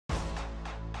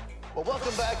Well,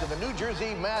 welcome back to the New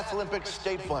Jersey Math Olympics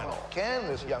State Final. Can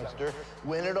this youngster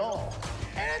win it all?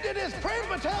 And it is Punam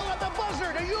Patel at the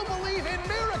buzzer. Do you believe in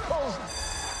miracles?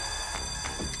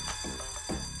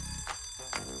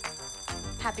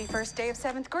 Happy first day of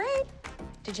 7th grade.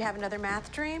 Did you have another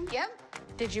math dream? Yep.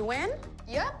 Did you win?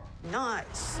 Yep.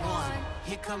 Nice. 1,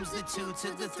 here comes the 2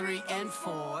 to the 3 and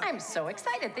 4. I'm so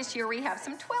excited. This year we have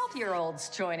some 12-year-olds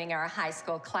joining our high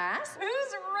school class.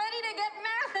 Who's ready to get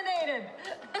mathinated?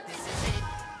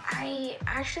 I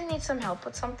actually need some help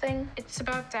with something. It's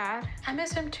about Dad. I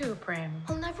miss him too, Prim.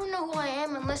 I'll never know who I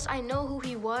am unless I know who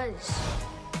he was.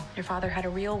 Your father had a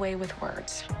real way with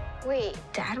words. Wait,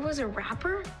 Dad was a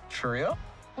rapper? For real?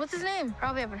 What's his name?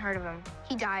 Probably haven't heard of him.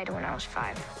 He died when I was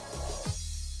 5.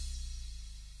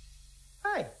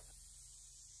 Hi.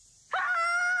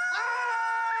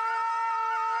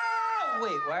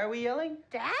 Wait, why are we yelling?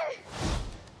 Dad?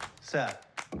 What's up?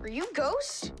 Are you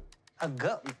Ghost? A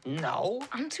No.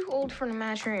 I'm too old for an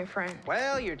imaginary friend.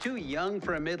 Well, you're too young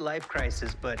for a midlife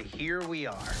crisis, but here we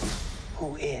are.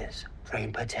 Who is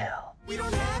Punam Patel? We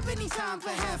don't have any time for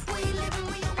halfway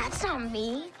living. That's not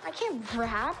me. I can't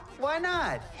rap. Why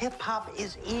not? Hip-hop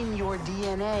is in your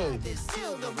DNA. This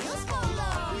till the wheels fall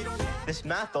off. We don't have This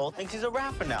math-old thinks he's a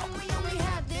rapper now. we only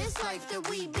have this life that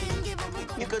we've been given.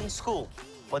 You're good in school,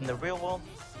 but in the real world,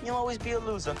 you'll always be a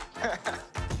loser.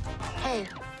 Hey,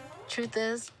 truth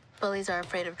is, bullies are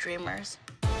afraid of dreamers.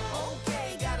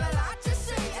 Okay, got a lot to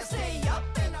say. I stay up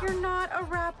and You're not a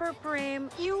rapper, Prim.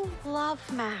 You love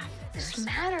math. This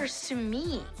matters to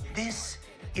me. This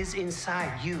is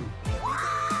inside you.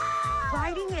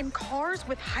 Riding in cars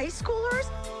with high schoolers?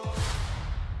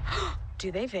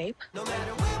 Do they vape? no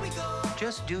matter where we go.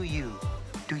 Just do you.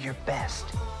 Do your best.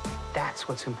 That's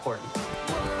what's important.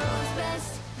 World's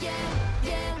best. Yeah,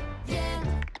 yeah, yeah.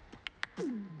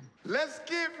 Let's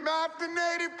get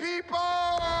mathinated, people!